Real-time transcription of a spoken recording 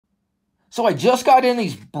So I just got in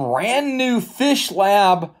these brand new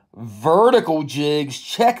FishLab vertical jigs.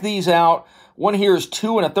 Check these out. One here is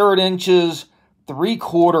 2 1/3 inches,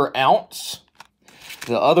 3/4 ounce.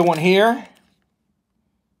 The other one here,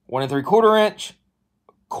 1 3/4 inch,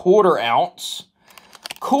 1/4 ounce.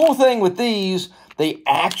 Cool thing with these, they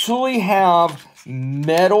actually have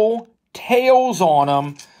metal tails on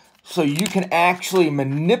them, so you can actually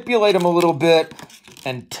manipulate them a little bit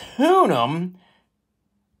and tune them,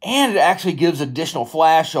 and it actually gives additional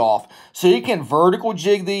flash off. So you can vertical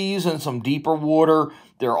jig these in some deeper water.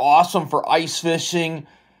 They're awesome for ice fishing.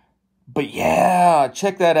 But yeah,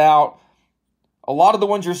 check that out. A lot of the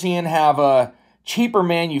ones you're seeing have a cheaper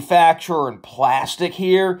manufacturer and plastic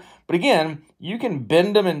here. But again, you can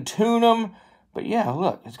bend them and tune them. But yeah,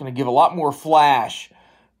 look, it's going to give a lot more flash.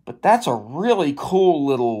 But that's a really cool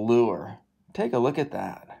little lure. Take a look at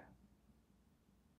that.